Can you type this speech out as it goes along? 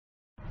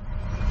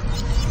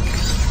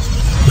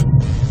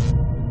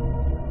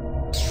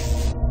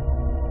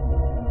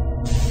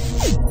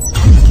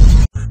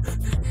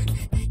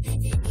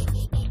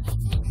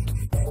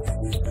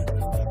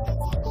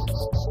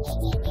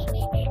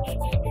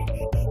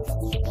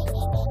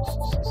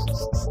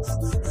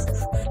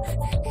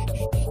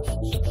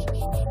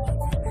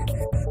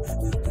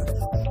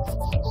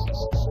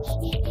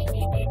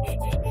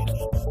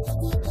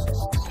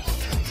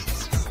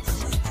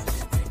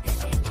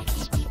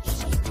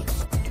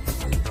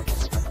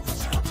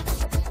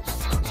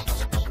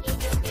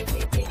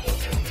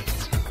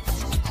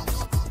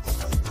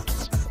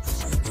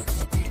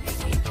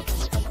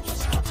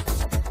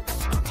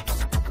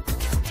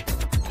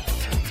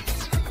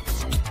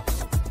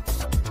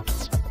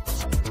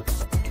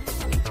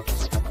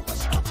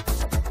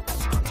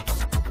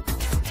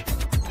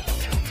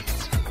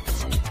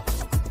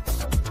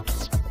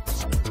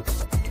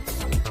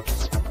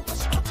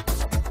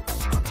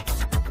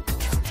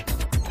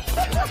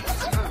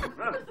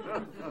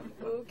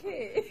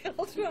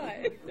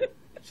Okay.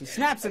 She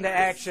snaps into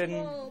action.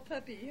 A small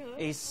puppy, huh?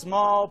 A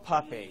small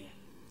puppy.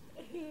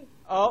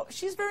 Oh,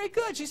 she's very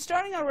good. She's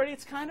starting already.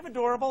 It's kind of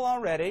adorable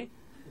already.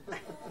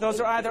 Those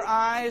are either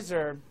eyes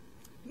or...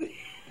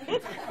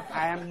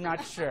 I am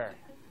not sure.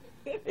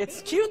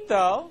 It's cute,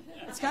 though.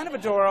 It's kind of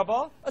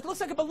adorable. It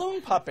looks like a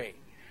balloon puppy.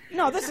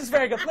 No, this is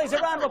very good. Please, a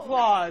round of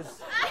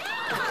applause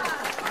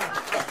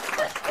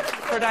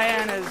for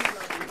Diana's...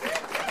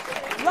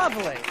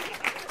 Lovely.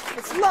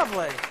 It's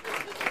lovely.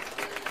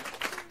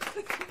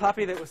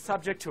 Puppy that was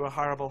subject to a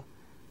horrible,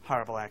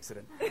 horrible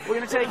accident. We're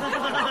going to take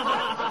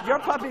your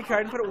puppy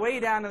card and put it way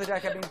down in the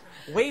deck. I mean,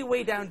 way,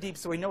 way down deep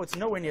so we know it's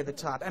nowhere near the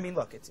top. I mean,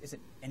 look, is it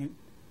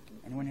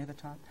anywhere near the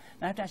top?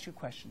 Now I have to ask you a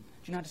question. Do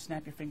you know how to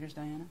snap your fingers,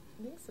 Diana?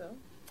 I think so.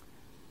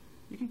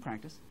 You can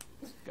practice.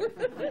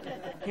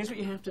 Here's what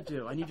you have to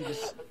do. I need you to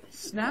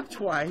snap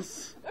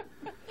twice,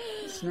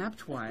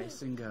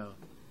 and go,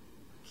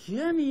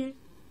 "Hear me."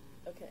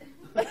 Okay.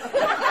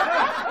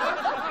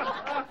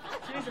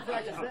 She needs to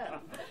practice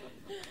that.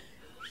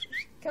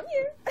 Come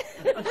here.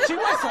 She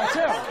whistled,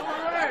 too.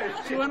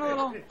 She went a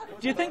little...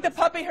 Do you think the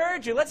puppy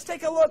heard you? Let's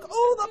take a look.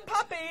 Oh, the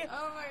puppy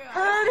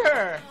heard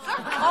her.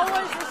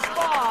 Always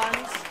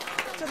responds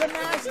to the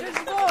master's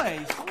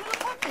voice. Oh, the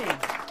puppy.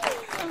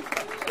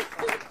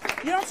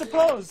 You don't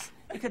suppose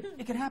it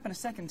could happen a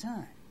second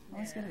time. Oh,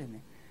 let's get it in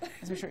there.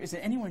 Let's make sure. Is it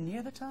anywhere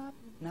near the top?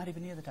 Not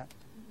even near the top.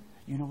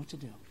 You know what to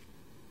do.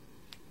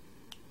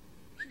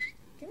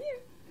 Come here.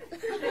 I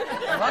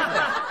like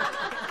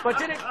that. But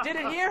did it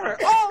hear her?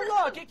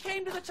 Oh, look, it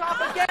came to the top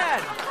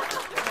again.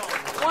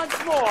 Once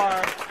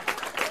more,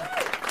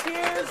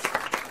 here's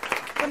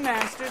the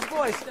master's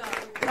voice.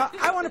 Now,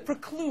 I want to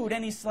preclude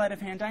any sleight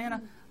of hand.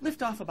 Diana,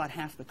 lift off about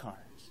half the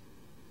cards.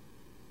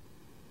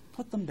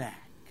 Put them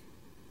back.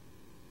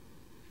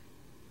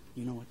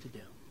 You know what to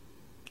do.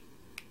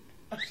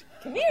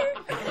 Come here.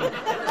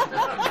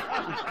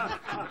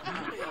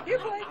 Here,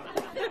 boy.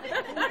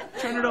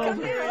 Turn it over.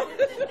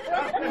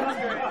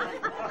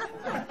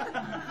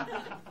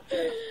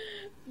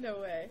 No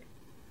way.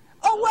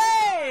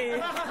 Away!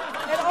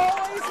 It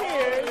always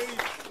hears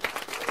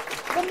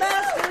the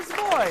master's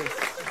voice.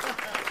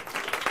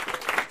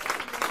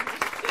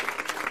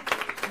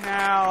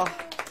 Now,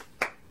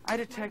 I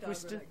detect we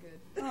still...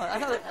 Oh,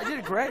 I did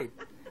it great.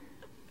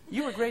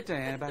 You were great,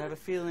 Diana, but I have a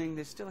feeling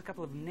there's still a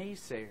couple of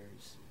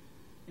naysayers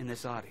in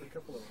this audience. A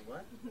couple of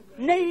what?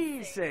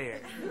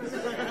 Naysayers.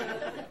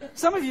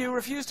 Some of you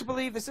refuse to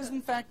believe this is,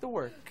 in fact, the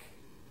work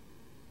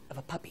of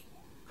a puppy.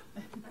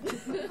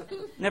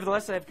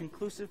 Nevertheless, I have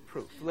conclusive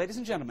proof. Ladies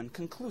and gentlemen,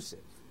 conclusive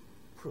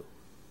proof.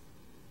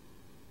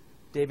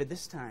 David,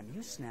 this time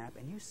you snap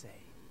and you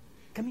say,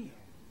 "Come here."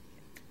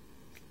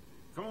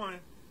 Come on.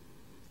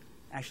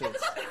 Actually,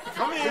 it's...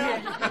 Come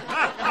here.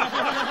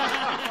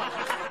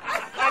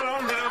 I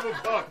don't have a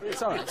puppy.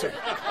 It's all right, it's all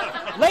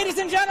right. Ladies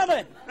and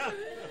gentlemen,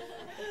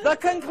 the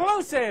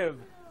conclusive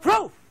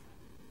proof.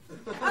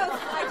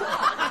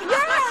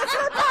 Yes,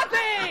 her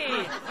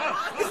puppy!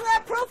 Isn't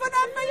that proof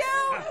enough for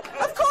you?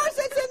 Of course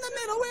it's in the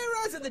middle. Where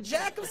was it? The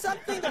jack of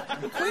something? The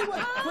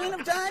queen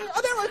of diamonds?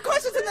 Oh, there was. Of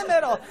course it's in the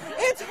middle.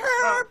 It's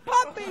her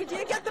puppy. Do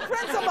you get the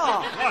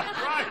principle?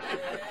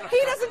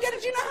 He doesn't get it.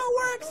 Do you know how it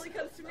It works? only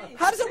comes to me.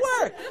 How does it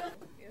work?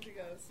 You have to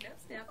go snap,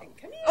 snap, and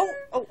come here.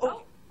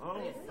 Oh.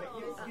 You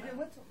didn't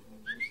whistle.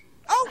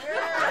 Oh!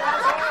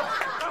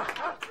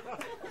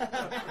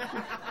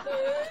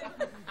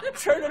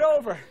 Turn it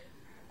over.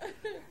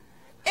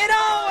 It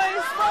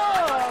always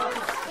falls.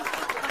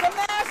 The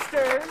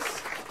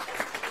master's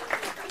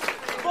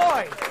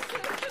voice.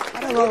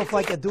 I don't know if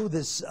I could do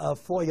this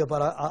for you,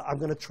 but I'm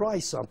going to try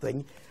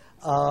something.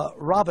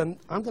 Robin,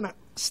 I'm going to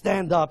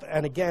stand up,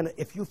 and again,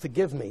 if you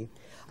forgive me,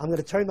 I'm going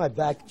to turn my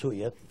back to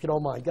you, if you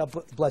don't mind. God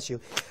bless you.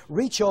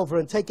 Reach over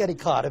and take any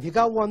card. If you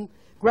got one,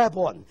 grab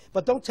one.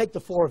 But don't take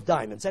the 4 of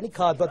diamonds. Any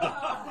card but the...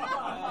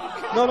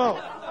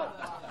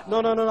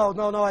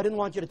 No, I didn't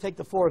want you to take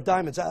the 4 of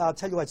diamonds. I'll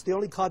tell you what, it's the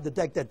only card in the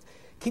deck that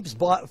keeps...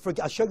 I'll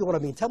show you what I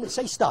mean.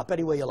 Say stop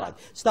anywhere you like.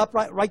 Stop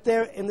right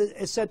there in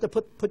the center.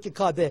 Put your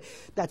card there.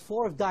 That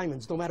 4 of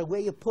diamonds, no matter where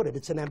you put it,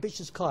 it's an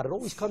ambitious card. It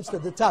always comes to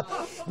the top.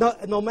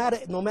 No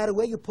matter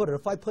where you put it,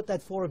 if I put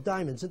that 4 of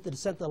diamonds into the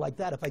center like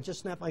that, if I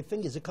just snap my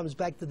fingers, it comes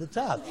back to the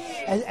top.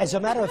 As a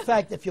matter of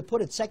fact, if you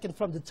put it second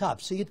from the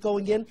top, see it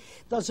going in?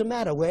 Doesn't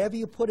matter. Wherever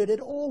you put it, it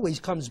always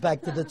comes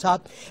back to the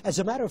top. As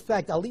a matter of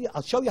fact,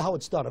 I'll show you how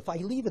it's done. If I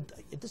leave it,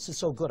 this is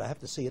so good, I have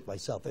to see it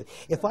myself.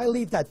 If I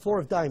leave that 4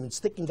 of diamonds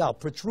sticking out,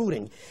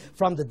 protruding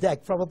from the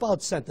deck, from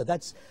about center,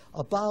 that's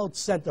about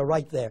center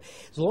right there.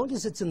 As long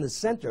as it's in the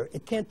center,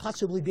 it can't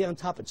possibly be on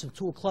top. It's a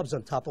 2 of clubs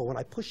on top. But when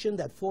I push in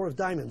that 4 of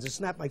diamonds and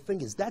snap my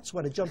fingers, that's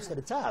when it jumps to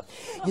the top.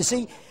 You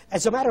see,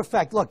 as a matter of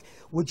fact, look,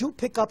 would you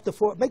pick up the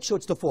 4? Make sure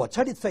it's the 4.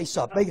 Turn it face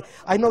up.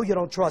 I know you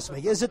don't trust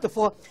me. Is it the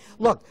 4?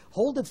 Look,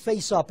 hold it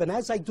face up, and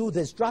as I do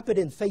this, drop it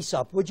in face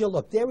up. Would you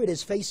look? There it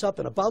is, face up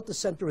and about the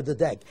center of the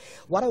deck.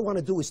 What I want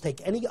to do is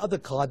take any other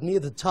card near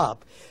the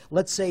top.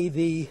 Let's say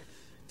the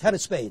 10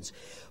 of spades.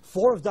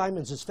 4 of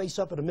diamonds is face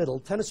up in the middle.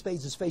 10 of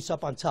spades is face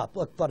up on top.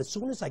 Look, but as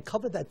soon as I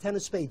cover that 10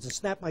 of spades and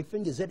snap my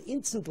fingers, it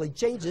instantly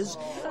changes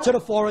to the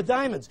 4 of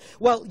diamonds.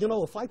 Well, you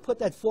know, if I put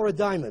that 4 of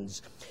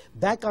diamonds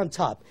back on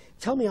top,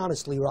 tell me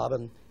honestly,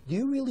 Robin, do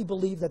you really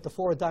believe that the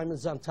 4 of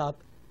diamonds is on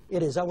top?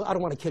 It is. I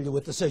don't want to kill you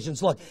with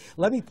decisions. Look,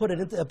 let me put it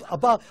into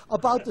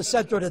about the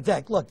center of the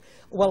deck. Look,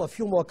 well, a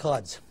few more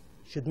cards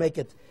should make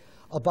it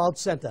about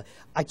center.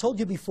 I told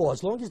you before,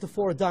 as long as the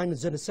 4 of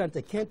diamonds in the center,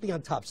 it can't be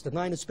on top. It's the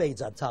 9 of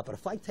spades on top. But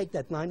if I take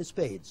that 9 of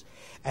spades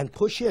and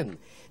push in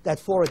that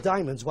 4 of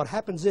diamonds, what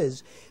happens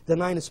is the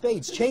 9 of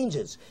spades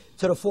changes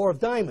to the 4 of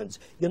diamonds.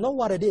 You know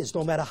what it is?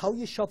 No matter how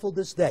you shuffle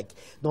this deck,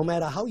 no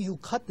matter how you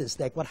cut this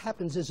deck, what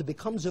happens is it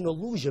becomes an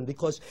illusion,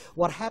 because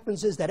what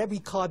happens is that every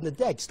card in the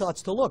deck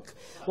starts to look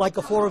like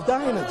a 4 of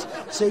diamonds.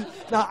 See?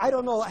 Now, I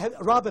don't know,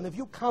 Robin, have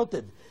you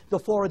counted the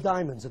 4 of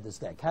diamonds in this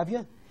deck? Have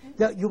you?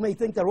 You may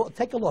think they're all,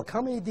 take a look.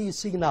 How many do you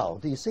see now?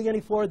 Do you see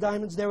any 4 of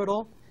diamonds there at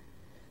all?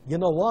 You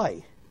know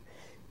why?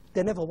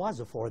 There never was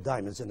a 4 of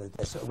diamonds in the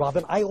deck,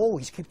 Robin. I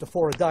always keep the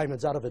 4 of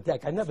diamonds out of the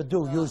deck. I never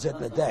do use it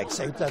in the deck.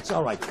 See, that's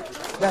all right.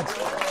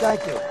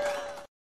 Thank you.